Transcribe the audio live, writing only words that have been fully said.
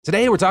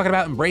Today, we're talking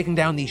about and breaking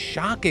down the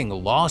shocking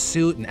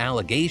lawsuit and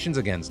allegations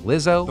against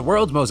Lizzo, the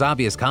world's most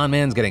obvious con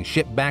man's getting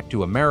shipped back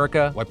to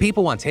America, why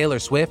people want Taylor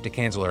Swift to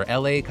cancel her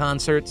LA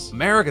concerts,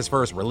 America's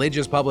first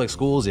religious public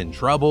schools in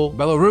trouble,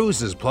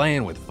 Belarus is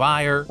playing with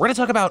fire. We're gonna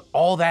talk about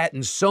all that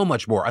and so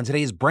much more on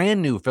today's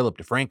brand new Philip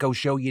DeFranco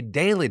show. You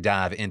daily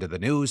dive into the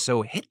news,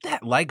 so hit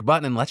that like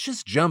button and let's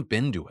just jump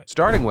into it.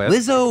 Starting with,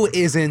 Lizzo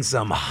is in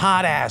some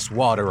hot-ass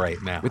water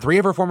right now, with 3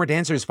 of her former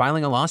dancers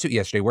filing a lawsuit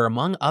yesterday where,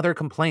 among other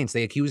complaints,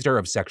 they accused her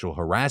of sexual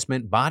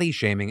harassment, body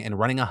shaming, and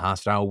running a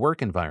hostile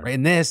work environment.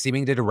 And this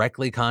seeming to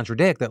directly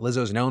contradict that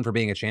Lizzo's known for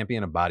being a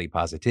champion of body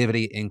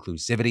positivity,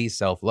 inclusivity,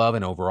 self-love,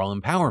 and overall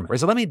empowerment. Right,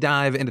 so let me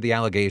dive into the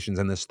allegations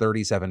in this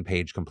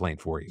 37-page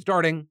complaint for you,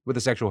 starting with the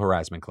sexual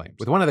harassment claims.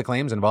 With one of the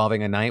claims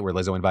involving a night where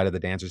Lizzo invited the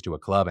dancers to a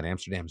club in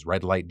Amsterdam's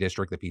red light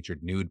district that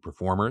featured nude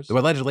performers. Though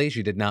allegedly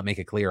she did not make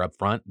it clear up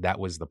front that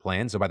was the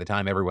plan, so by the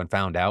time everyone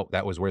found out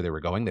that was where they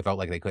were going, they felt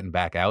like they couldn't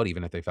back out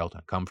even if they felt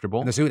uncomfortable.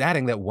 And the suit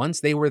adding that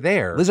once they were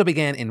there, Lizzo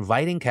began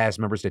inviting cast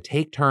members to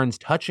take turns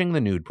touching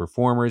the nude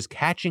performers,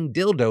 catching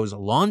dildos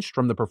launched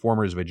from the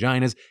performers'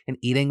 vaginas, and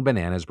eating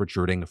bananas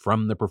protruding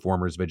from the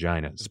performers'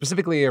 vaginas.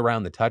 Specifically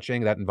around the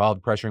touching, that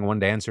involved pressuring one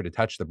dancer to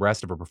touch the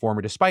breast of a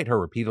performer despite her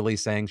repeatedly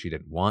saying she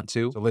didn't want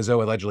to. So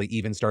Lizzo allegedly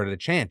even started a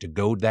chant to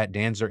goad that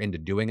dancer into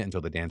doing it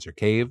until the dancer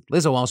caved.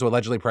 Lizzo also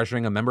allegedly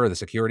pressuring a member of the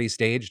security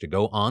stage to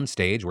go on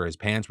stage where his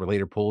pants were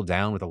later pulled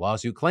down, with a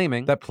lawsuit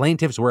claiming that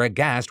plaintiffs were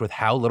aghast with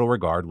how little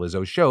regard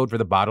Lizzo showed for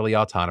the bodily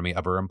autonomy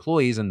of her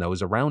employees and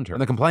those around her.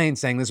 And the complaint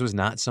saying this was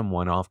not some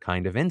one-off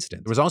kind of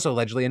instance. There was also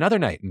allegedly another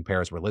night in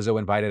Paris where Lizzo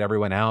invited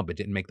everyone out but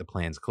didn't make the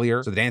plans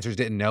clear, so the dancers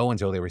didn't know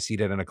until they were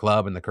seated in a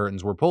club and the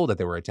curtains were pulled that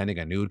they were attending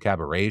a nude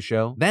cabaret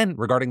show. Then,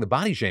 regarding the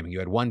body shaming, you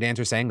had one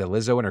dancer saying that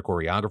Lizzo and her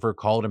choreographer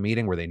called a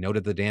meeting where they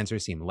noted the dancer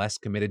seemed less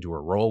committed to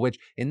her role, which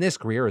in this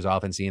career is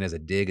often seen as a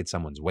dig at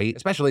someone's weight,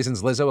 especially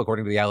since Lizzo,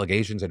 according to the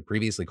allegations, had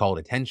previously called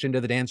attention to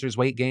the dancer's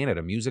weight gain at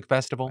a music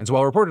festival. And so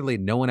while reportedly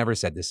no one ever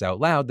said this out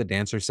loud, the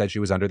dancer said she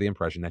was under the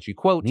impression that she,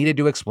 quote, needed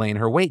to explain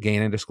her weight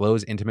gain and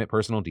disclose intimate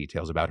personal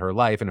details about her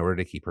life in order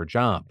to keep her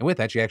job. And with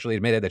that, she actually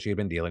admitted that she had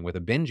been dealing with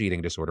a binge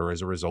eating disorder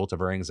as a result of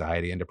her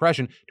anxiety and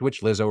depression, to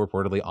which Lizzo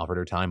reportedly offered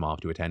her time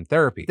off to attend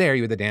therapy. There,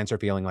 you had the dancer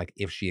feeling like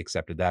if she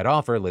accepted that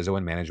offer, Lizzo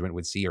and management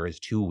would see her as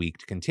too weak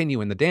to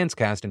continue in the dance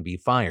cast and be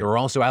fired. There were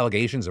also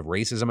allegations of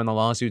racism in the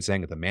lawsuit,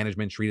 saying that the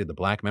management treated the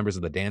black members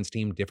of the dance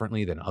team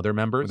differently than other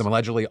members, with them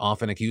allegedly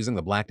often accusing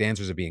the black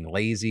dancers of being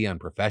lazy,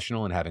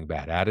 unprofessional, and having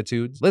bad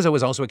attitudes. Lizzo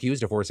was also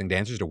accused of forcing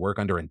dancers to work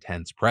under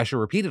intense pressure,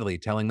 repeatedly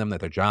telling them that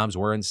their jobs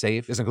weren't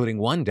safe, this including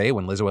one day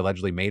when Lizzo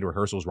allegedly made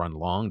rehearsals run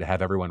long to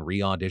have everyone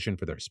re-audition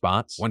for their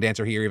spots. One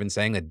dancer here even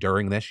saying that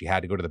during this she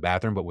had to go to the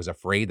bathroom but was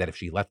afraid that if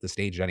she left the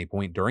stage at any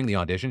point during the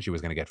audition she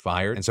was going to get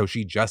fired, and so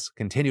she just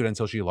continued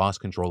until she lost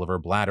control of her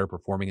bladder,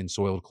 performing in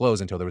soiled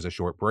clothes until there was a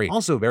short break.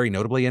 Also, very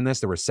notably in this,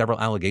 there were several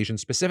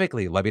allegations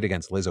specifically levied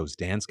against Lizzo's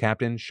dance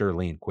captain,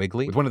 Shirlene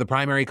Quigley, with one of the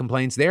primary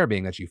complaints there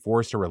being that she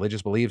forced her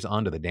religious beliefs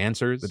onto the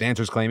dancers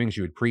claiming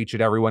she would preach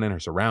at everyone in her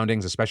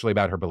surroundings, especially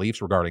about her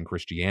beliefs regarding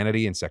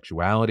Christianity and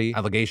sexuality,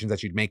 allegations that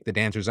she'd make the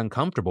dancers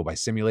uncomfortable by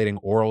simulating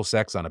oral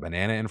sex on a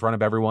banana in front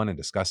of everyone and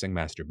discussing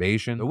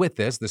masturbation. But with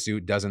this, the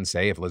suit doesn't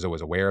say if Lizzo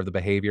was aware of the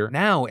behavior.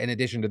 Now, in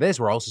addition to this,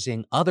 we're also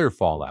seeing other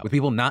fallout, with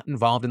people not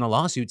involved in the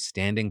lawsuit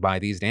standing by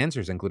these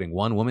dancers, including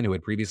one woman who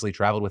had previously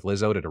traveled with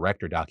Lizzo to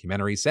direct her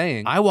documentary,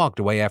 saying, I walked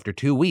away after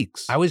 2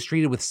 weeks. I was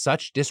treated with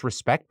such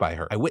disrespect by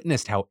her. I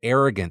witnessed how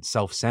arrogant,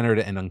 self-centered,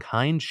 and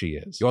unkind she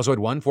is. You also had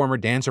one former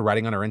dancer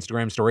writing on her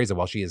Instagram stories that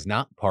while she is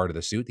not part of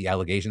the suit, the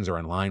allegations are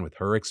in line with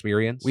her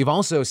experience. We've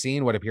also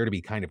seen what appear to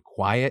be kind of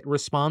quiet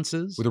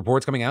responses, with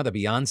reports coming out that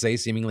Beyonce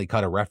seemingly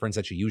cut a reference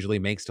that she usually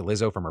makes to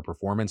Lizzo from her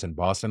performance in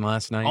Boston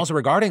last night. Also,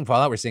 regarding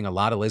fallout, we're seeing a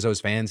lot of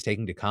Lizzo's fans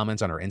taking to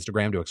comments on her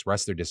Instagram to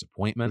express their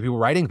disappointment. With people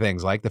writing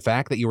things like, the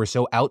fact that you were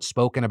so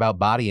outspoken about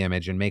body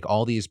image and make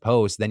all these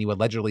posts, then you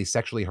allegedly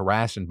sexually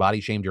harassed and body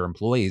shamed your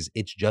employees,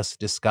 it's just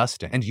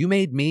disgusting. And you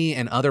made me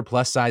and other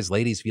plus-size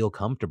ladies feel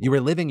comfortable. You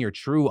were living your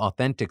true,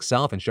 authentic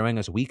self and showing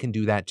us we can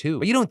do that too.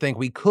 But you don't think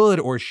we could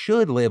or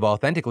should live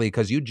authentically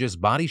because you'd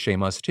just body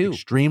shame us too.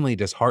 Extremely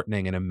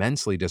disheartening and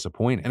immensely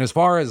disappointing. And as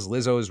far as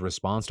Lizzo's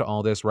response to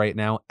all this right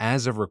now,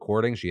 as of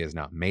recording, she has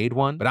not made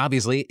one. But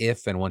obviously,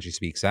 if and when she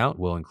speaks out,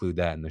 we'll include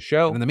that in the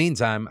show. And in the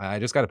meantime, I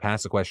just got to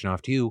pass the question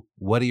off to you.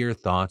 What are your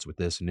thoughts with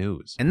this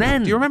news? And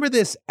then, do you remember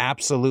this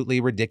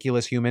absolutely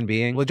ridiculous human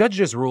being? Well, the judge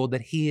just ruled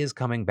that he is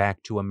coming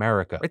back to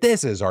America. Right,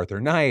 this is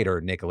Arthur Knight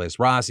or Nicholas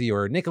Rossi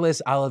or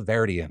Nicholas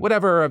Oliverdian,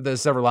 whatever of the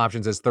several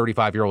options this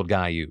 35-year-old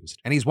guy used.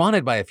 And he's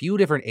wanted by a few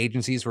different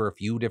agencies for a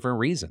few different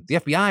reasons. The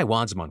FBI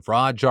wants him on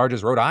fraud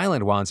charges, Rhode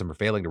Island wants him for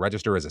failing to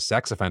register as a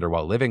sex offender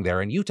while living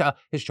there, and Utah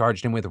has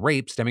charged him with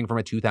rape stemming from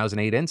a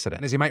 2008 incident.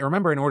 And as you might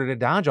remember, in order to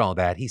dodge all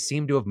that, he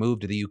seemed to have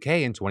moved to the UK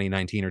in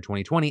 2019 or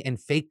 2020 and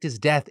faked his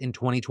death in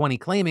 2020,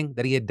 claiming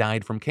that he had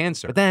died from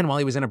cancer. But then, while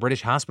he was in a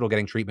British hospital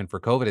getting treatment for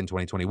COVID in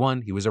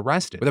 2021, he was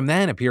arrested, with him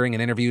then appearing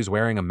in interviews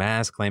wearing a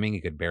mask, claiming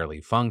he could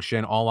barely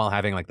function, all while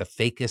having like the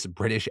fakest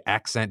British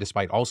accent,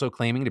 despite also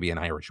claiming to be an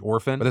Irish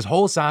orphan. But this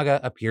whole saga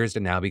appears to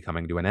now be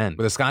coming to an end,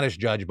 with a Scottish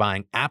judge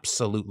buying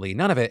absolute absolutely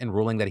none of it and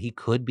ruling that he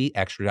could be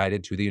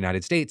extradited to the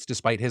United States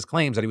despite his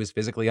claims that he was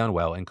physically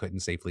unwell and couldn't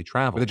safely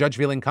travel. With the judge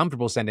feeling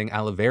comfortable sending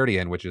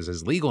Alaverdian, which is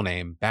his legal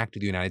name, back to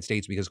the United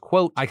States because,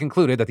 quote, I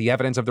concluded that the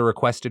evidence of the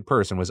requested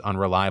person was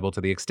unreliable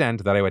to the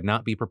extent that I would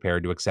not be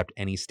prepared to accept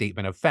any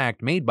statement of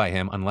fact made by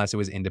him unless it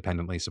was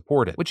independently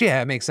supported. Which,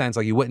 yeah, it makes sense.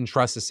 Like, you wouldn't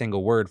trust a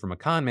single word from a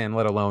con man,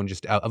 let alone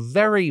just a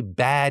very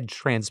bad,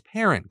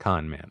 transparent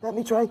con man. Let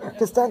me try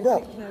to stand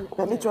up.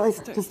 Let me try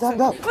to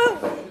stand up.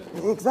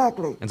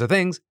 Exactly. And so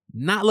things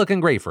not looking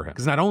great for him.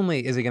 Because not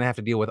only is he going to have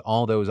to deal with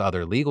all those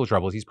other legal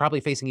troubles, he's probably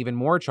facing even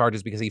more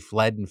charges because he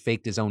fled and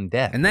faked his own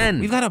death. And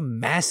then we've got a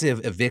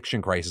massive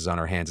eviction crisis on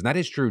our hands. And that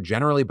is true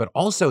generally, but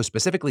also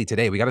specifically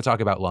today, we got to talk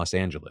about Los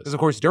Angeles. Because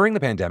of course, during the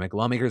pandemic,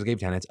 lawmakers gave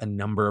tenants a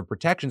number of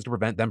protections to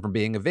prevent them from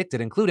being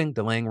evicted, including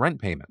delaying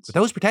rent payments. But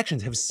those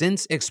protections have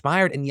since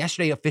expired, and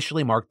yesterday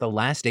officially marked the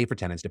last day for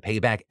tenants to pay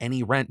back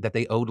any rent that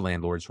they owed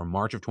landlords from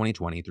March of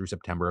 2020 through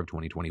September of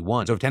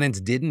 2021. So if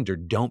tenants didn't or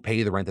don't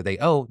pay the rent that they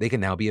owe, they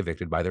can now be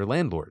evicted by their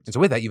landlords. And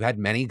so with that, you've had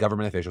many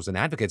government officials and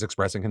advocates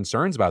expressing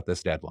concerns about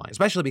this deadline,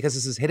 especially because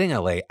this is hitting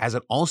LA as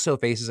it also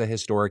faces a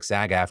historic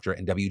SAG-AFTRA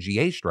and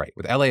WGA strike.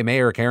 With LA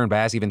Mayor Karen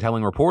Bass even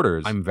telling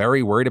reporters, I'm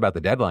very worried about the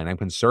deadline. I'm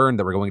concerned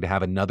that we're going to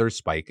have another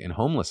spike in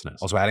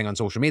homelessness. Also adding on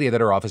social media that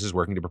her office is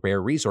working to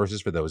prepare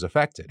resources for those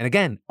affected. And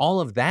again,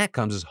 all of that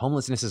comes as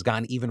homelessness has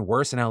gotten even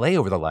worse in LA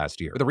over the last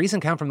year. With a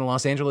recent count from the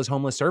Los Angeles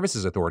Homeless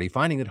Services Authority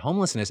finding that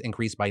homelessness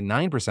increased by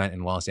 9%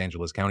 in Los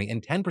Angeles County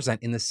and 10%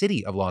 in the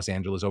city of Los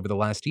Angeles over the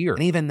last year.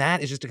 And even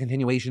that is just a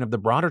continuation of the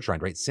broader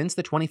trend, right? Since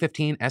the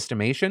 2015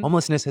 estimation,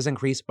 homelessness has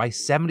increased by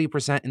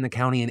 70% in the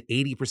county and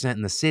 80%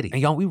 in the city.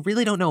 And y'all, we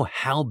really don't know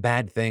how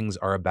bad things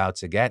are about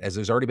to get, as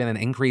there's already been an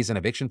increase in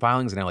eviction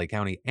filings in LA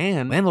County,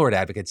 and landlord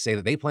advocates say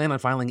that they plan on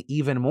filing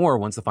even more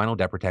once the final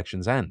debt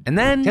protections end. And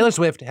then Taylor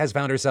Swift has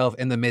found herself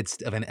in the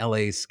midst of an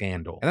LA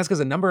scandal. And that's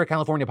because a number of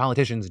California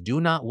politicians do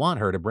not want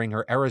her to bring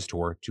her Eras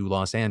tour to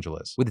Los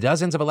Angeles, with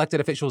dozens of elected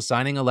officials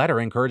signing a letter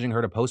encouraging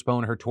her to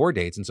postpone her tour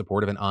dates in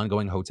support of an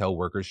ongoing hotel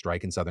workers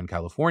strike in Southern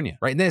California.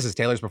 Right, and this is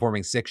Taylor's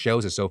performing 6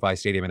 shows at SoFi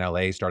Stadium in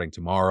LA starting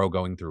tomorrow,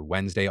 going through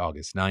Wednesday,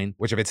 August 9th,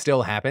 which if it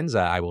still happens,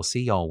 I will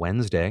see y'all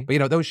Wednesday. But you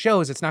know, those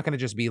shows, it's not going to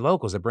just be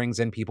locals. It brings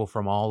in people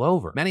from all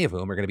over, many of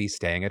whom are going to be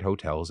staying at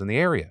hotels in the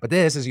area. But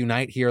this is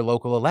Unite Here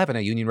Local 11,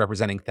 a union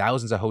representing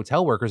thousands of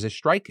hotel workers, is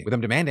striking, with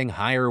them demanding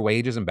higher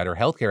wages and better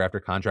healthcare after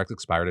contracts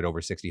expired at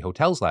over 60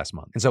 hotels last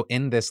month. And so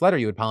in this letter,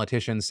 you had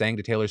politicians saying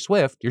to Taylor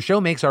Swift, your show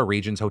makes our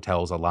region's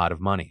hotels a lot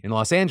of money. In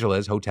Los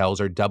Angeles,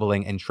 hotels are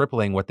doubling and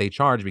tripling what they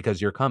charge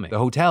because you're coming. The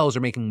hotels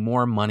are making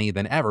more money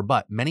than ever,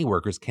 but many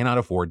workers cannot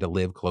afford to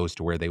live close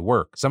to where they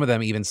work. Some of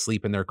them even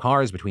sleep in their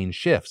cars between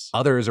shifts.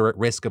 Others are at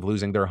risk of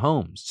losing their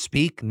homes.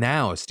 Speak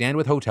now, stand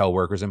with hotel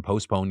workers, and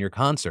postpone your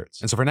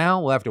concerts. And so for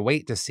now, we'll have to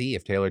wait to see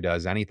if Taylor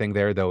does anything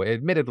there, though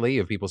admittedly,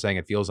 of people saying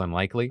it feels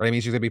unlikely. But I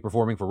mean, she's going to be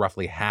performing for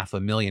roughly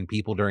 500,000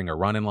 people during a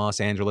run in Los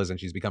Angeles, and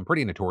she's become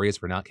pretty notorious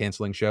for not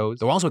canceling shows.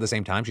 Though also at the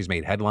same time, she's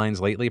made headlines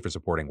lately for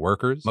supporting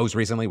workers, most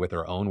recently with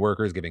her own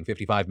workers giving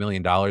 $55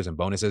 million in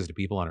bonuses to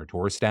people on her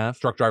tour staff,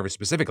 truck drivers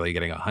specifically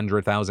getting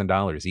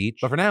 $100,000 each.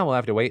 But for now, we'll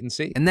have to wait and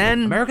see. And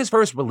then America's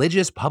first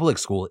religious public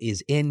school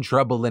is in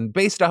trouble. And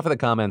based off of the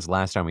comments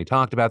last time we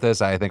talked about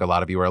this, I think a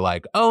lot of you are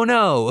like, oh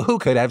no, who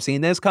could have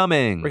seen this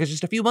coming? Because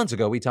just a few months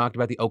ago, we talked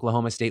about the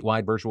Oklahoma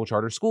statewide virtual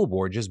charter school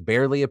board just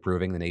barely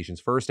approving the nation's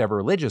first ever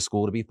religious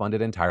school to be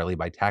funded entirely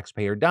by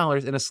taxpayer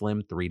dollars in a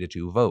slim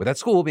 3-2 vote, with that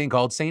school being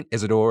called St.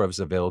 Isidore of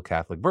Seville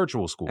Catholic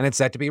Virtual School. And it's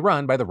set to be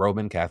run by the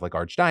Roman Catholic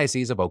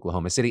Archdiocese of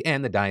Oklahoma City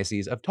and the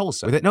Diocese of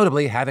Tulsa, with it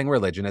notably having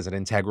religion as an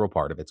integral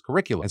part of its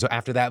curriculum. And so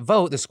after that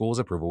vote, the school's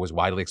approval was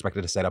widely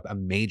expected to set up a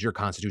major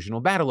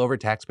constitutional battle over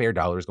taxpayer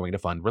dollars going to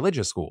fund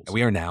religious schools. And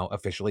we are now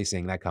officially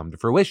seeing that come to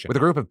fruition, with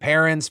a group of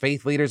parents,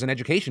 faith leaders, and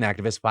education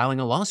activists filing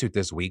a lawsuit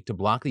this week to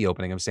block the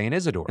opening of St.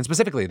 Isidore. And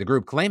specifically, the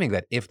group claiming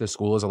that if the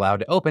school is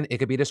allowed to open, it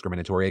could be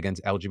discriminatory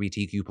against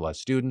LGBTQ+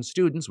 students,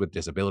 students with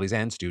disabilities,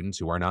 and students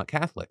who are not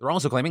Catholic. They're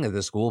also claiming that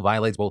the school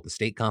violates both the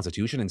state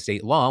constitution and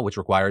state law, which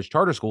requires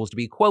charter schools to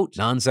be, quote,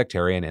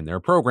 non-sectarian in their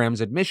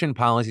programs, admission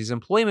policies,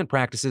 employment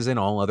practices, and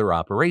all other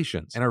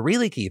operations. And a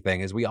really key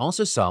thing is we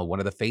also saw one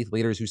of the faith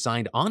leaders who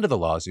signed onto the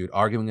lawsuit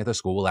arguing that the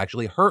school will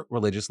actually hurt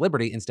religious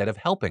liberty instead of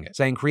helping it,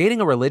 saying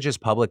creating a religious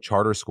public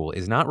charter school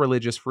is not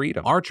religious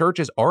freedom. Our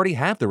churches already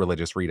have the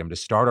religious freedom to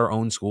start our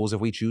own schools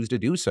if we choose to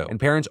do so, and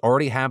parents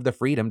already have the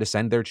freedom to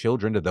send their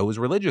children to those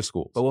religious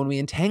schools. But when we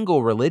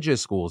entangle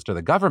religious schools to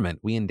the government,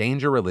 we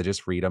endanger religious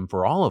freedom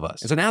for all of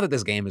us. And so now that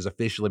this game has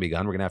officially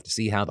begun, we're going to have to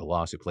see how the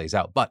lawsuit plays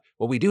out. But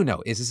what we do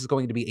know is this is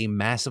going to be a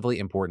massively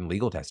important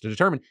legal test to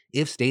determine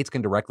if states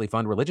can directly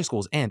fund religious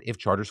schools and if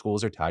charter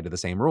schools are tied to the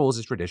same rules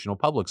as traditional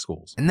public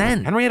schools. And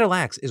then Henrietta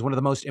Lacks is one of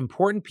the most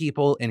important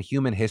people in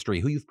human history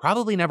who you've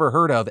probably never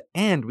heard of,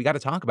 and we got to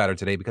talk about her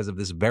today because of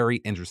this very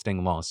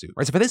interesting lawsuit. All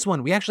right, so for this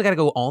one, we actually got to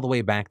go all the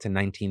way back to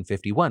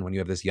 1951 when you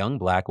have this young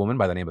black woman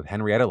by the name of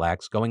Henrietta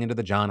Lacks going into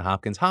the Johns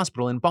Hopkins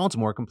Hospital in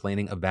Baltimore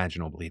complaining of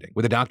vaginal bleeding,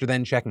 with the doctor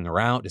then checking her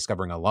out,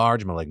 discovering a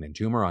large malignant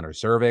tumor on her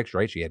cervix,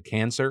 right? She had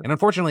cancer, and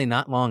unfortunately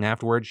not long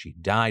afterwards she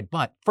died.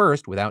 But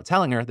first, without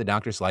telling her, the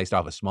doctor sliced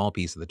off a small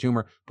small piece of the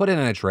tumor, put it in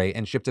a tray,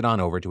 and shipped it on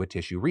over to a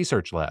tissue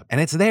research lab.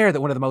 And it's there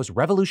that one of the most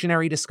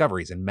revolutionary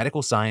discoveries in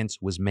medical science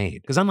was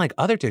made. Because unlike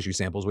other tissue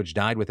samples which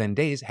died within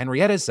days,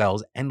 Henrietta's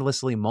cells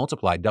endlessly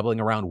multiplied, doubling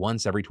around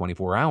once every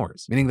 24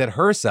 hours, meaning that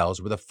her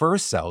cells were the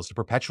first cells to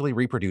perpetually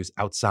reproduce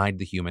outside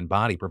the human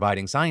body,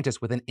 providing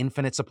scientists with an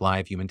infinite supply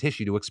of human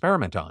tissue to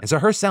experiment on. And so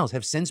her cells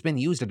have since been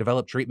used to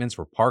develop treatments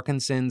for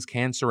Parkinson's,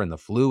 cancer, and the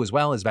flu, as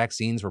well as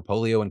vaccines for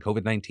polio and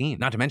COVID-19.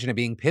 Not to mention it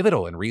being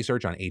pivotal in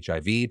research on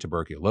HIV,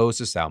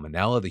 tuberculosis,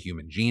 salmonella, the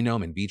human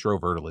genome, in vitro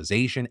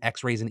fertilization,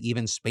 X-rays, and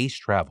even space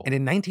travel. And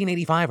in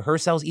 1985, her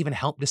cells even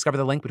helped discover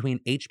the link between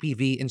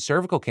HPV and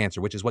cervical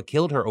cancer, which is what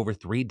killed her over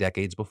 3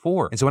 decades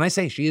before. And so when I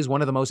say she is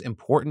one of the most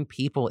important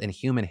people in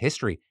human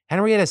history,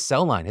 Henrietta's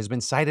cell line has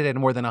been cited in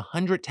more than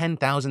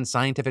 110,000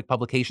 scientific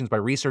publications by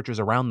researchers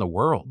around the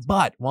world.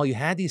 But while you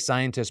had these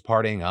scientists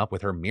partying up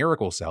with her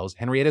miracle cells,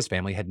 Henrietta's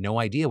family had no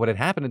idea what had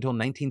happened until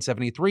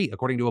 1973,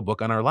 according to a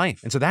book on her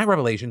life. And so that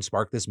revelation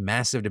sparked this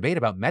massive debate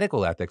about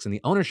medical ethics and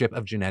the ownership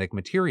of genetic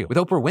material, with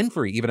Oprah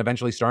Winfrey even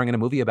eventually starring in a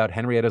movie about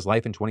Henrietta's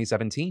life in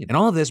 2017. And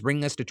all of this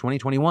bringing us to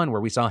 2021, where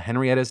we saw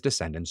Henrietta's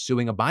descendants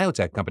suing a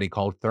biotech company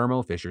called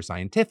Thermo Fisher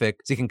Scientific,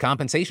 seeking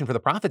compensation for the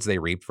profits they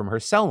reaped from her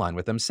cell line,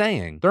 with them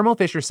saying, Thermo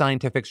Fisher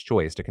Scientific's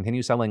choice to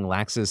continue selling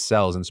Lax's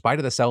cells in spite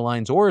of the cell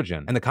line's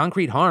origin and the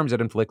concrete harms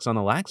it inflicts on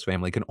the Lax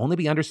family can only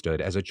be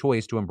understood as a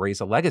choice to embrace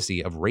a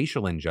legacy of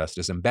racial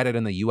injustice embedded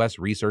in the U.S.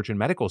 research and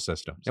medical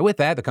systems. Now with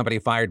that, the company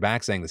fired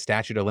back saying the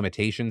statute of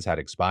limitations had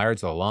expired,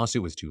 so the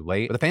lawsuit was too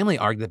late. But the family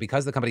argued that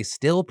because the company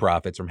still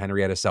profits from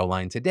Henrietta's cell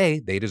line today,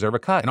 they deserve a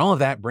cut. And all of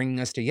that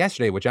bringing us to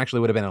yesterday, which actually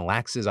would have been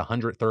Lax's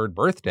 103rd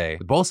birthday,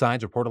 with both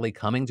sides reportedly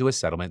coming to a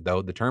settlement,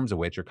 though the terms of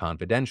which are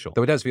confidential.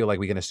 Though it does feel like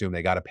we can assume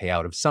they got a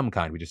payout of some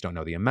kind, we just don't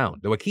know the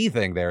amount. Though a key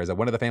thing there is that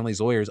one of the family's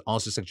lawyers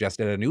also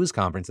suggested at a news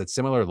conference that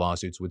similar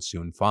lawsuits would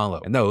soon follow,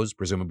 and those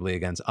presumably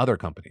against other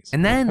companies.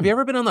 And then, have you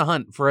ever been on the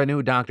hunt for a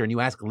new doctor and you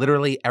ask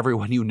literally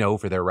everyone you know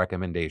for their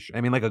recommendation?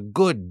 I mean, like a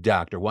good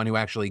doctor, one who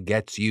actually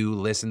gets you,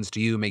 listens to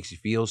you, makes you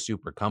feel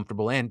super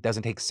comfortable, and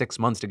doesn't take 6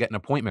 months to get an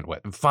appointment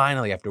with. And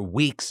finally, after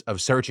weeks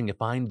of searching, you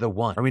find the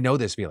one. Or we know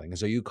this feeling, and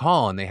so you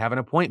call and they have an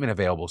appointment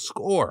available.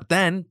 Score. But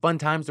then, fun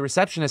times, the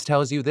receptionist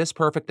tells you this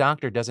perfect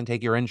doctor doesn't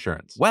take your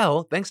insurance.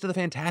 Well, thanks to the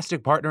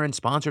fantastic partner and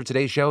sponsor of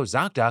today's show,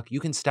 ZocDoc, you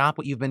can stop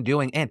what you've been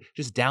doing and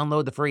just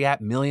download the free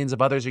app millions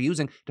of others are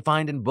using to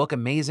find and book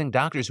amazing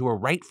doctors who are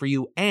right for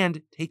you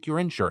and take your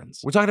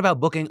insurance. We're talking about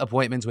booking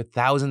appointments with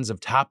thousands of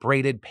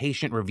top-rated,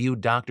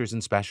 patient-reviewed doctors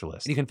and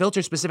specialists. And you can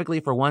filter specifically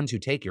for ones who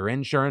take your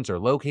insurance, are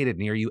located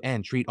near you,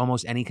 and treat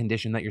almost any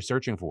condition that you're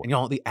searching for. And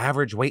y'all, the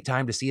average wait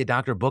time to see a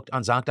doctor booked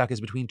on ZocDoc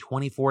is between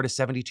 24 to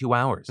 72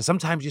 hours. So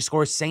sometimes you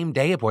score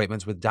same-day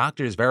appointments with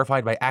doctors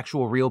verified by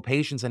actual real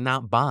patients and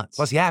not bots.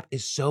 Plus, the app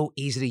is so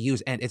easy to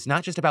use, and it's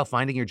not just about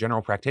finding your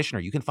general practitioner.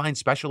 You can find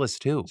specialists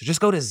too. So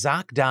just go to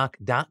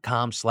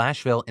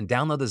ZocDoc.com/Phil and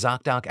download the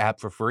ZocDoc app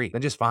for free.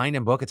 Then just find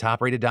and book a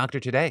top-rated doctor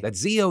today.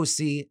 That's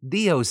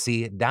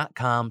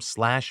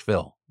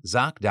ZocDoc.com/Phil.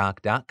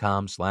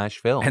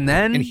 ZocDoc.com/Phil. And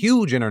then, in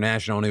huge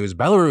international news,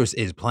 Belarus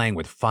is playing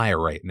with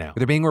fire right now.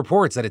 There being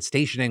reports that it's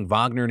stationing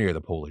Wagner near the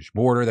Polish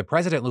border, that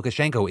President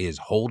Lukashenko is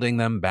holding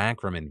them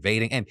back from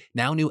invading, and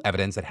now new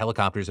evidence that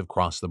helicopters have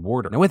crossed the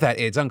border. Now with that,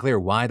 it's unclear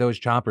why those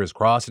choppers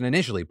crossed, and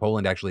initially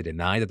Poland actually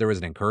denied that there was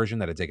an incursion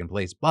that had taken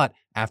place, but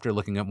after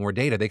looking at more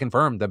data, they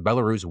confirmed that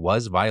Belarus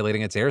was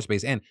violating its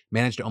airspace and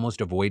managed to almost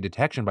avoid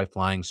detection by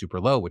flying super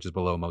low, which is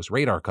below most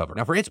radar cover.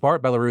 Now for its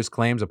part, Belarus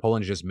claims that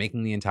Poland is just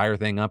making the entire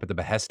thing up at the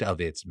behest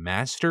of its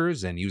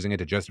masters and using it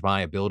to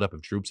justify a buildup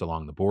of troops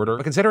along the border.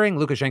 But considering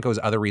Lukashenko's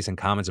other recent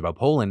comments about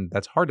Poland,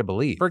 that's hard to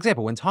believe. For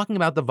example, when talking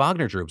about the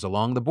Wagner troops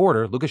along the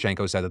border,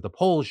 Lukashenko said that the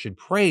Poles should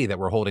pray that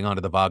we're holding on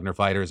to the Wagner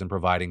fighters and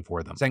providing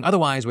for them, saying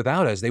otherwise,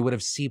 without us, they would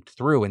have seeped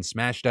through and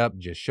smashed up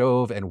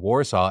Rzeszów and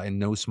Warsaw in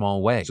no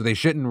small way. So they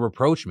shouldn't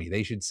reproach me,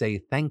 they should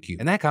say thank you.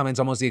 And that comment's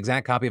almost the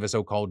exact copy of a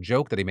so-called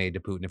joke that he made to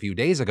Putin a few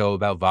days ago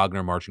about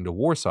Wagner marching to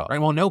Warsaw. Right?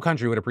 While no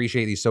country would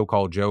appreciate these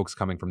so-called jokes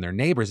coming from their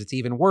neighbors, it's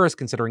even worse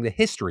considering the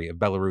history of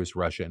Belarus,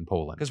 Russia, and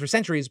Poland. Because for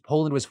centuries,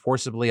 Poland was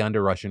forcibly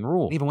under Russian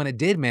rule. And even when it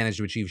did manage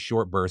to achieve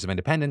short bursts of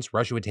independence,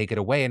 Russia would take it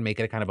away and make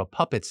it a kind of a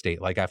puppet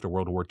state like after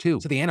World War II.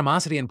 So the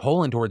animosity in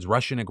Poland towards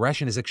Russian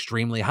aggression is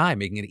extremely high,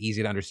 making it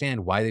easy to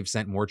understand why they've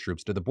sent more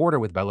troops to the border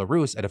with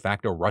Belarus, a de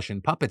facto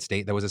Russian puppet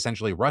state that was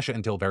essentially Russia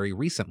until very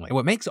recently. And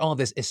what makes all of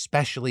this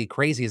especially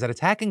crazy is that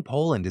attacking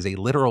Poland is a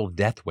literal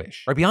death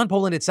wish. Right beyond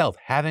Poland itself,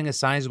 having a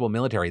sizable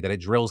military that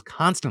it drills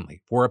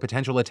constantly for a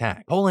potential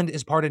attack. Poland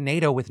is part of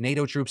NATO with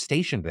NATO troops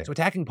stationed there. So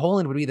attacking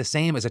Poland would be the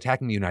same as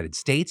attacking the United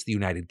States, the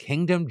United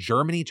Kingdom,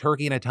 Germany,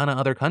 Turkey, and a ton of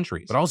other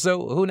countries. But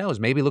also, who knows,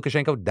 maybe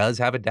Lukashenko does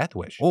have a death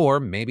wish. Or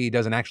maybe he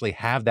doesn't actually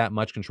have that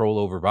much control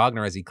over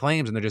Wagner as he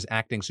claims, and they're just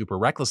acting super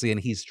recklessly, and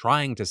he's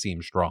trying to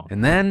seem strong.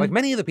 And then, like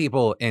many of the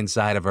people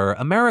inside of her,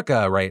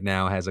 America right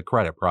now has a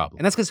credit problem.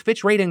 And that's because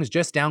Fitch Ratings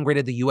just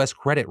downgraded the US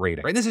credit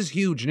rating. Right? This is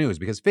huge news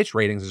because Fitch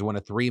Ratings is one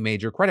of 3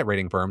 major credit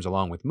rating firms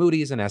along with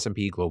Moody's and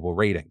S&P Global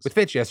Ratings. With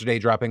Fitch yesterday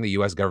dropping the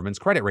US government's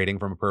credit rating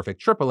from a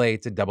perfect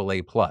AAA to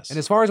AA+. And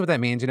as far as what that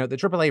means, the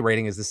AAA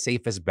rating is the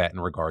safest bet in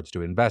regards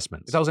to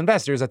investments. It tells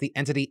investors that the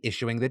entity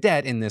issuing the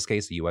debt, in this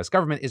case the US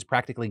government, is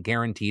practically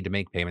guaranteed to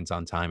make payments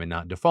on time and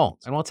not default.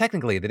 And while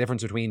technically the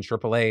difference between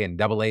AAA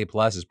and AA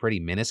plus is pretty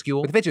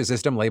minuscule, with Fitch's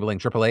system labeling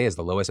AAA as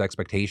the lowest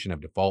expectation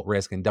of default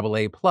risk and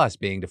AA plus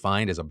being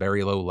defined as a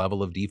very low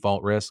level of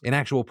default risk, in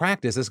actual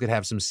practice this could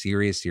have some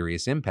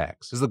serious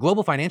impacts. Because the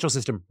global financial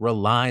system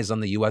relies on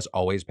the US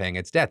always paying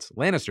its debts,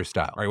 Lannister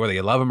style. Right, whether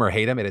you love him or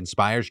hate him, it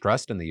inspires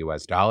trust in the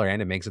US dollar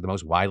and it makes it the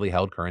most widely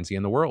held currency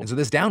in the world. And so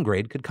this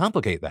downgrade could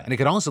complicate that. And it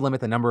could also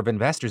limit the number of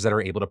investors that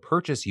are able to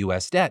purchase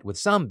US debt, with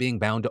some being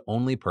bound to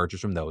only purchase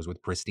from those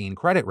with pristine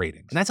credit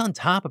ratings. And that's on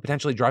top of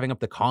potentially driving up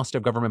the cost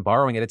of government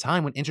borrowing at a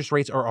time when interest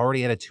rates are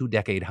already at a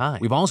 2-decade high.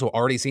 We've also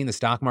already seen the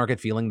stock market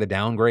feeling the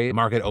downgrade, the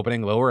market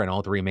opening lower and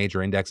all three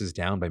major indexes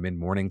down by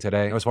mid-morning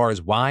today. Now, as far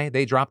as why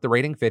they dropped the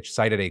rating, Fitch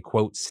cited a,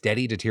 quote,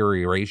 steady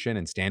deterioration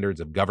in standards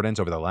of governance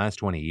over the last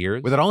 20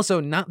 years, with it also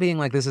not being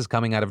like this is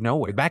coming out of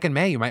nowhere. Back in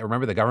May, you might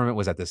remember the government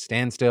was at the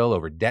standstill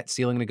over debt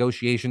ceiling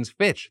negotiations,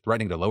 Fitch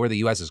threatening to lower the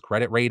US's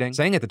credit rating,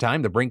 saying at the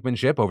time the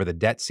brinkmanship over the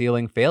debt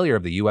ceiling, failure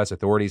of the US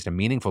authorities to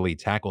meaningfully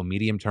tackle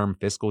medium-term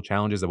fiscal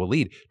challenges that will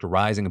lead to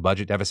rising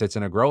budget deficits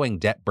and a growing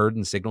debt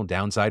burden signal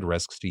downside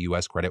risks to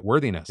US credit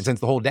worthiness. And since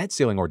the whole debt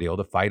ceiling ordeal,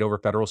 the fight over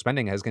federal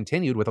spending has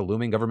continued with a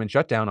looming government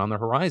shutdown on the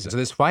horizon. So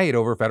this fight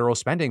over federal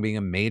spending being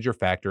a major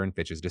factor in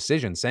Fitch's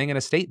decision, saying in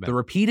a statement, the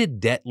repeated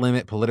debt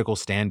limit political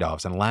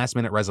standoffs and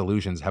last-minute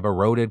resolutions have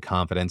eroded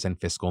confidence in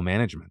fiscal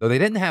management. Though they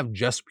didn't have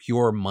just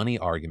pure money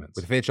arguments,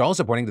 with Fitch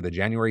also pointing to the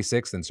January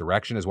 6th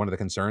insurrection as one of the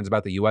concerns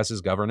about the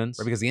US's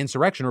governance, because the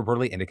insurrection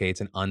reportedly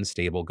indicates an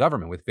unstable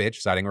government, with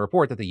Fitch citing a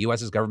report that the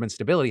US's government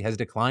stability has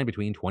declined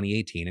between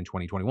 2018 and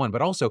 2021,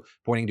 but also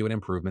pointing to an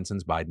improvement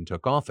since Biden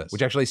took office.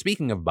 Which actually,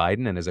 speaking of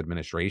Biden and his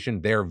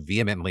administration, they're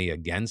vehemently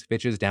against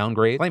Fitch's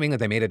downgrade, claiming that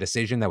they made a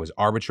decision that was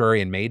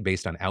arbitrary and made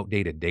based on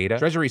outdated data.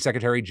 Treasury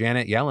Secretary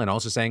Janet Yellen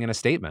also saying in a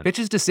statement,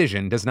 Fitch's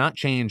decision does not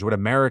change what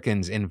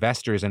Americans,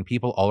 investors, and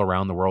people all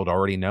around the world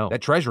already know,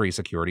 that Treasury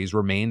securities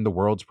remain the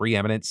world's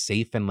preeminent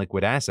safe and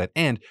liquid asset,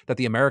 and that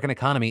the American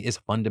economy is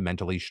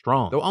fundamentally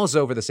strong. Though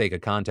also, for the sake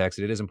of context,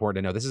 it is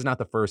important to know this is not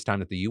the first time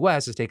that the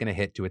US has taken a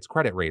hit to its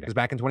credit rating. Because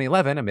back in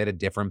 2011, amid a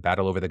different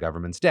battle over the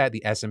government's debt,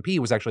 the S&P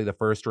was actually the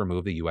first to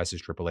remove the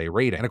US's AAA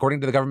rating. And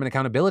according to the Government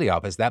Accountability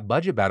Office, that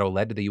budget battle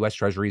led to the US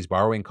Treasury's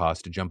borrowing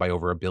cost to jump by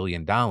over $1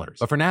 billion.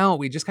 But for now,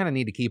 we just kind of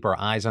need to keep our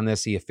eyes on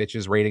this, see if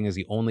Fitch's rating is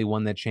the only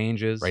one that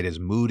changes, right? Is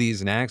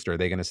Moody's next, or are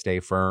they going to stay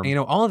firm?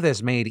 And, all of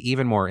this made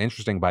even more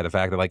interesting by the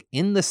fact that, like,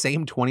 in the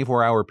same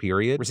 24-hour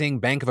period, we're seeing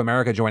Bank of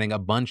America joining a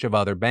bunch of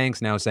other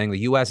banks now saying the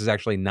US is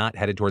actually not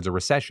headed towards a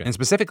recession, and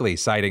specifically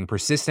citing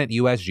persistent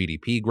US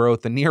GDP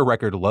growth, the near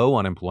record low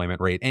unemployment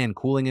rate, and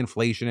cooling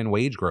inflation and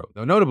wage growth.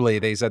 Though notably,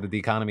 they said that the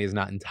economy is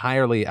not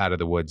entirely out of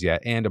the woods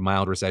yet, and a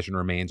mild recession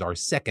remains our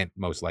second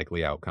most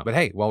likely outcome. But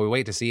hey, while we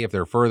wait to see if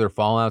there are further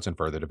fallouts and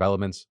further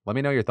developments, let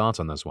me know your thoughts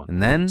on this one.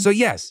 And then, so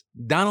yes,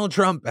 Donald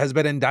Trump has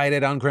been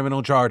indicted on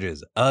criminal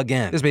charges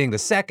again. This being the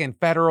second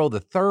federal, the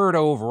third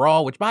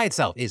overall, which by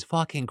itself is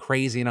fucking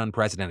crazy and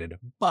unprecedented.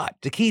 But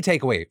the key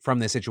takeaway from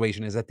this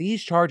situation is that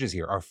these charges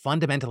here are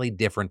fundamentally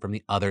different from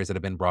the others that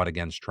have been brought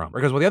against Trump.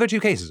 Because while the other two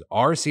cases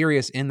are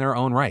serious in their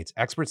own rights,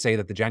 experts say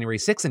that the January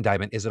 6th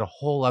indictment is at a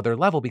whole other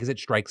level because it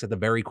strikes at the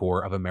very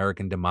core of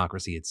American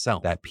democracy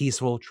itself, that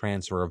peaceful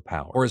transfer of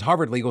power. Or as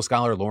Harvard legal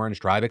scholar Lauren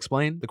Strive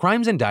explained, the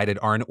crimes indicted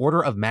are an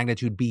order of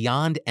magnitude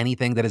beyond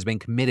anything that has been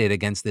committed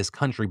against this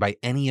country by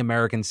any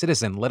American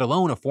citizen, let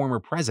alone a former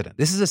president.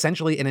 This is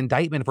essentially an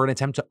indictment for an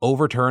attempt to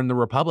overturn the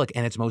republic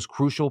and its most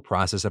crucial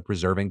process of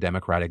preserving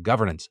democratic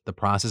governance, the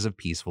process of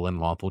peaceful and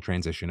lawful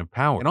transition of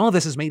power. And all of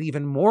this is made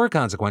even more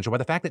consequential by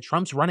the fact that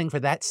Trump's running for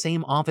that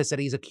same office that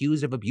he's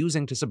accused of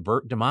abusing to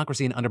subvert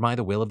democracy and undermine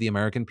the will of the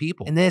American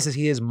people. And this is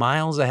he is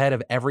miles ahead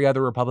of every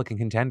other Republican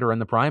contender in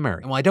the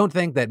primary. And while I don't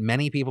think that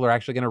many people are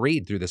actually going to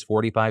read through this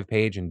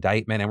 45-page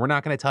indictment, and we're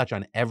not going to touch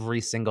on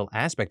every single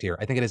aspect here,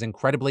 I think it is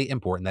incredibly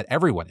important that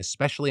everyone,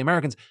 especially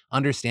Americans,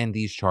 understand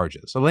these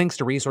charges. The links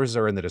to resources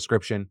are in the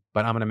description,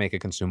 but I'm going to make it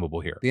consumable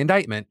here. The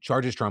indictment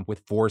charges Trump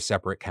with 4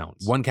 separate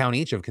counts. 1 count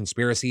each of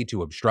conspiracy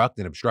to obstruct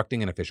and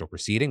obstructing an official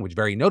proceeding, which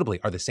very notably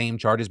are the same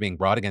charges being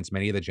brought against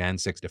many of the Jan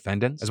 6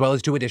 defendants, as well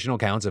as 2 additional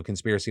counts of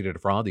conspiracy to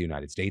defraud the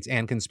United States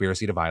and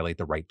conspiracy to violate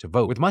the right to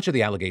vote, with much of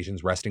the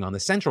allegations resting on the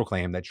central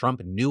claim that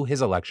Trump knew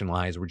his election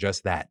lies were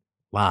just that,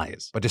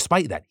 lies. But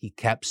despite that, he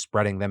kept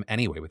spreading them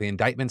anyway, with the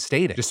indictment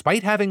stating,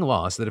 despite having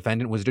lost, the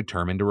defendant was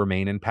determined to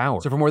remain in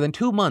power. So for more than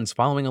 2 months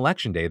following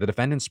Election Day, the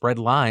defendant spread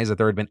lies that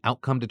there had been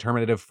outcome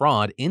determinative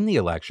fraud in the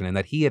election and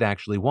that he had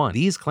actually won.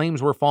 These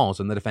claims were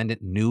false, and the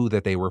defendant knew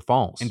that they were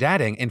false. And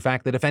adding, in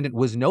fact, the defendant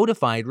was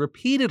notified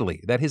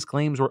repeatedly that his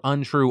claims were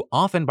untrue,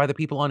 often by the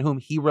people on whom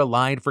he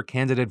relied for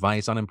candid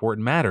advice on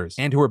important matters,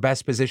 and who were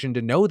best positioned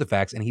to know the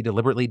facts, and he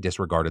deliberately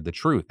disregarded the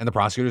truth. And the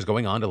prosecutors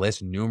going on to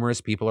list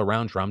numerous people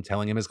around Trump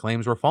telling him his claims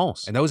claims were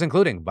false. And those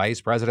including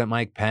Vice President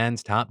Mike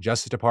Pence, top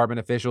Justice Department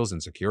officials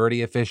and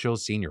security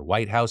officials, senior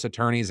White House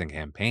attorneys and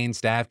campaign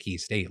staff, key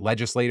state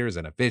legislators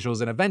and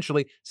officials, and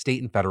eventually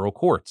state and federal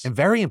courts. And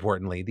very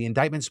importantly, the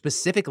indictment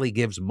specifically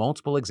gives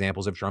multiple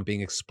examples of Trump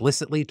being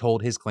explicitly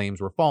told his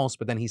claims were false,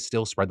 but then he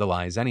still spread the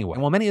lies anyway.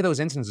 And while many of those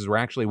instances were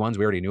actually ones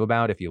we already knew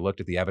about if you looked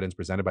at the evidence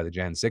presented by the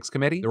Jan 6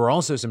 committee, there were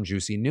also some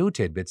juicy new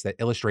tidbits that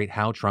illustrate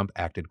how Trump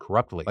acted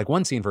corruptly. Like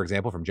one scene, for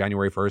example, from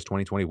January 1st,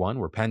 2021,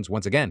 where Pence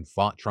once again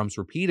fought Trump's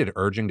repeated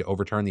urging to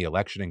overturn the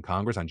election in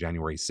Congress on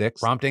January 6th,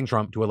 prompting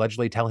Trump to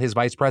allegedly tell his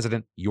vice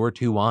president, "You're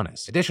too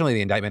honest." Additionally,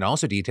 the indictment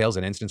also details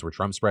an instance where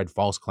Trump spread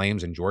false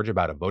claims in Georgia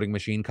about a voting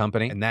machine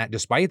company, and that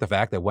despite the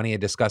fact that when he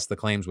had discussed the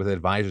claims with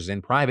advisors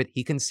in private,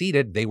 he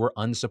conceded they were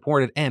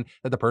unsupported and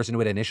that the person who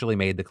had initially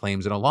made the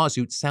claims in a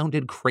lawsuit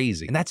sounded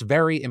crazy. And that's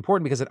very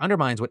important because it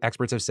undermines what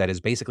experts have said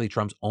is basically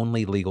Trump's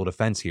only legal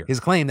defense here. His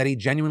claim that he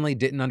genuinely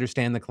didn't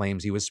understand the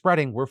claims he was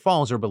spreading were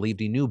false or believed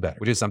he knew better,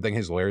 which is something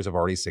his lawyers have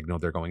already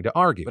signaled they're going to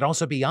argue. But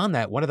also beyond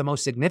that, one of the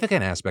most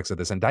significant aspects of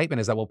this indictment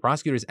is that while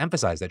prosecutors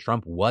emphasize that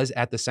Trump was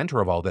at the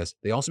center of all this,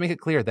 they also make it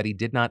clear that he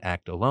did not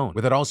act alone,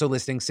 with it also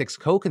listing 6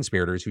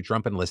 co-conspirators who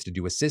Trump enlisted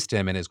to assist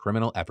him in his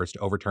criminal efforts to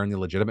overturn the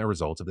legitimate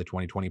results of the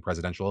 2020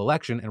 presidential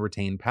election and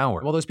retain power.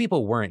 And while those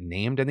people weren't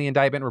named in the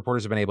indictment,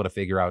 reporters have been able to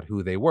figure out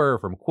who they were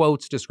from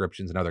quotes,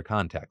 descriptions, and other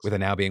contexts, with it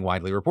now being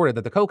widely reported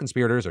that the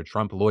co-conspirators are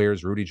Trump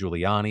lawyers Rudy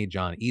Giuliani,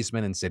 John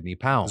Eastman, and Sidney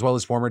Powell, as well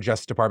as former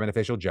Justice Department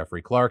official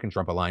Jeffrey Clark and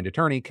Trump-aligned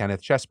attorney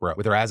Kenneth Chesebro,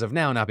 with there as of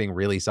now not being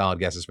really solid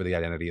guesses for the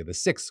identity of the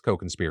 6th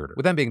co-conspirator,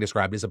 with them being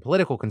described as a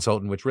political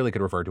consultant, which really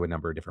could refer to a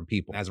number of different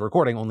people. As of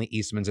recording, only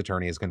Eastman's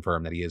attorney has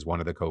confirmed that he is one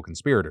of the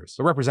co-conspirators.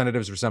 The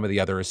representatives for some of the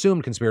other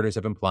assumed conspirators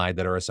have implied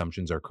that our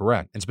assumptions are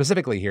correct. And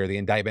specifically here, the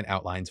indictment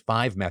outlines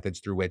 5 methods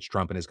through which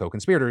Trump and his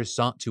co-conspirators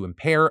sought to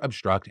impair,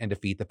 obstruct, and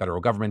defeat the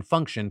federal government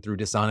function through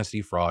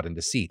dishonesty, fraud, and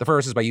deceit. The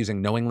first is by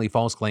using knowingly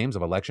false claims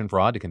of election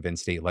fraud to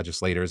convince state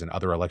legislators and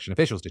other election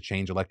officials to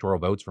change electoral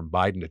votes from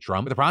Biden to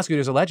Trump, with the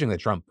prosecutors alleging that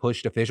Trump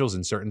pushed officials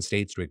in certain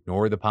states to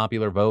ignore the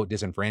popular vote,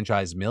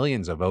 disenfranchise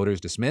millions of voters,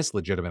 dismiss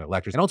legitimate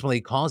electors, and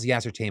ultimately cause the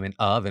ascertainment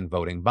of and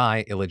voting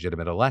by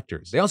illegitimate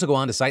electors. They also go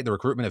on to cite the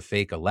recruitment of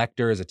fake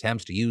electors,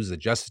 attempts to use the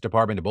Justice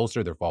Department to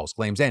bolster their false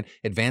claims, and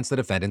advance the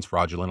defendant's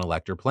fraudulent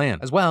elector plan,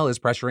 as well as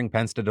pressuring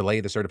Pence to delay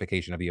the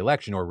certification of the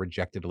election or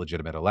rejected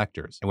legitimate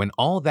electors. And when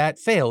all that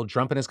failed,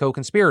 Trump and his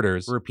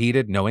co-conspirators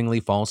repeated knowingly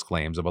false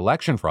claims of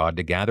election fraud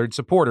to gathered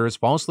supporters,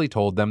 falsely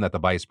told them that the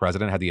vice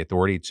president had the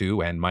authority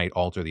to and might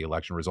alter the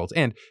election results,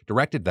 and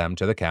directed them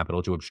to the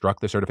Capitol to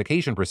obstruct the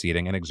certification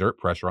proceeding and exert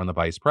pressure on the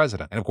vice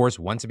president. And of course,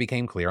 once it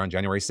became clear on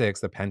January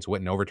 6th that Pence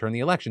wouldn't overturn the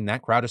election,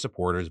 that crowd of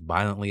supporters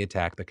violently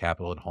attacked the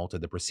Capitol and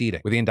halted the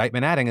proceeding, with the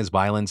indictment adding as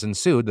violence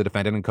ensued, the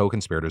defendant and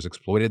co-conspirators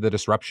exploited the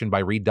disruption by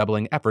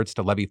redoubling efforts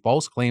to levy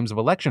false claims of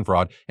election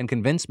fraud and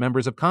convince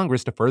members of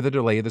Congress to further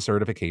delay the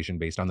certification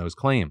based on those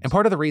claims. And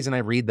part of the reason I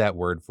read that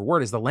word for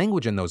word is the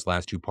language in those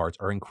last 2 parts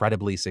are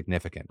incredibly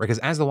significant, because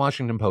as the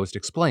Washington Post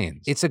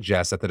explains, it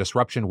suggests that the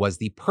disruption was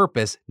the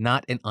purpose,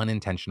 not an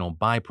unintentional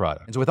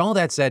byproduct. And so with all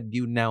that said,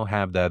 you now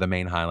have the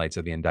main highlights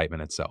of the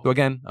indictment itself. So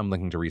again, I'm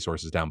linking to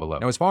resources down below.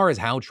 Now, as far as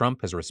how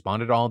Trump has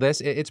responded to all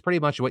this, it's pretty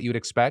much what you'd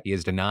expect. He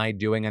has denied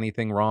doing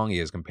anything wrong. He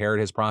has compared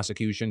his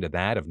prosecution to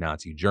that of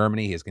Nazi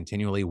Germany. He has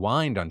continually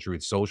whined on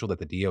Truth Social that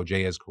the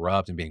DOJ is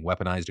corrupt and being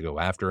weaponized to go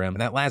after him.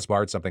 And that last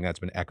part's something that's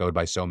been echoed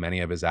by so many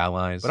of his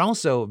allies. But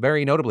also,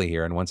 very notably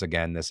here, and once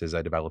again, this is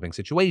a developing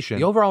situation,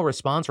 the overall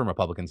response from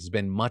Republicans has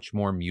been much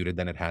more muted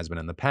than it has been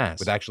in the past,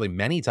 with actually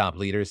many top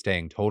leaders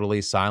staying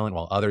totally silent,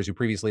 while others who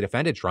previously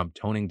defended Trump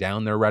toning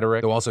down their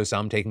rhetoric, though also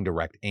some taking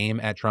direct aim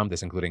at Trump,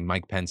 this including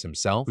Mike Pence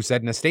himself, who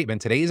said in a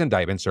statement, "Today's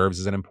indictment serves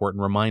as an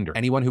important reminder.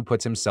 Anyone who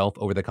puts himself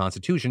over the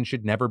Constitution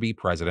should never be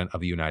president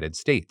of the United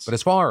States." But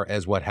as far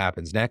as what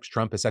happens next,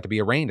 Trump is set to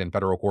be arraigned in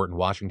federal court in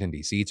Washington,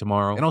 D.C.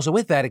 tomorrow. And also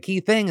with that, a key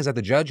thing is that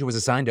the judge who was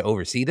assigned to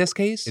oversee this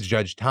case is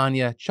Judge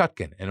Tanya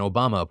Chutkan, an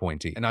Obama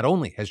appointee. And not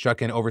only has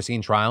Chutkan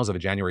overseen trials of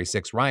January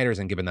 6 rioters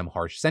and given them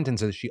harsh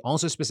sentences, she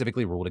also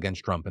specifically ruled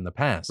against Trump in the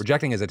past,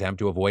 rejecting his attempt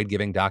to avoid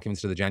giving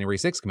documents to the January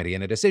 6 committee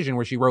in a decision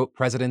where she wrote,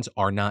 "Presidents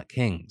are not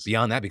kings."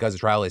 Beyond that, because the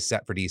trial is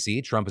set for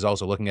D.C., Trump is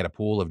also looking at a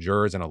pool of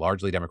jurors in a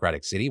largely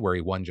Democratic city where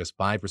he won just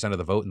 5% of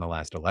the vote in the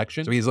last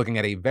election. So he's looking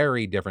at a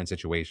very different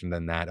situation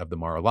than that of the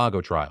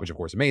Mar-a-Lago trial, which of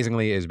course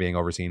amazingly is being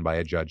overseen by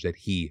a judge that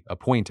he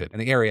appointed,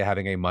 and the area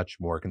having a much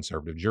more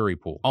conservative jury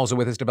pool. Also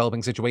with this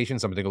developing situation,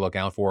 something to look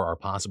out for are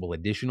possible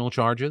additional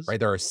charges, right?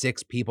 There are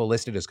 6 people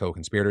listed as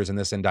co-conspirators in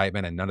this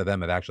indictment, and none of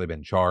them have actually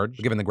been charged.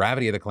 But given the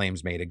gravity of the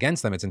claims made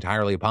against them, it's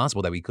entirely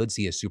possible that we could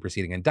see a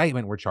superseding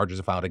indictment where charges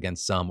are filed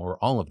against some or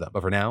all of them.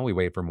 But for now, we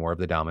wait for more of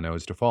the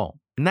dominoes to fall.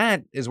 And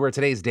that is where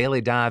today's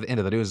daily dive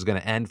into the news is going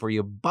to end for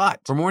you.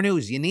 But for more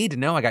news you need to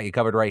know, I got you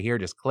covered right here.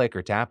 Just click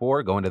or tap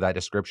or go into that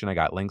description. I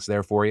got links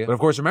there for you. But of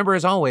course, remember,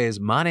 as always,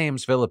 my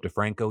name's Philip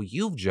DeFranco.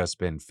 You've just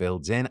been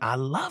filled in. I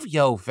love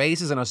yo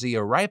faces, and I'll see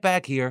you right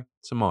back here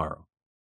tomorrow.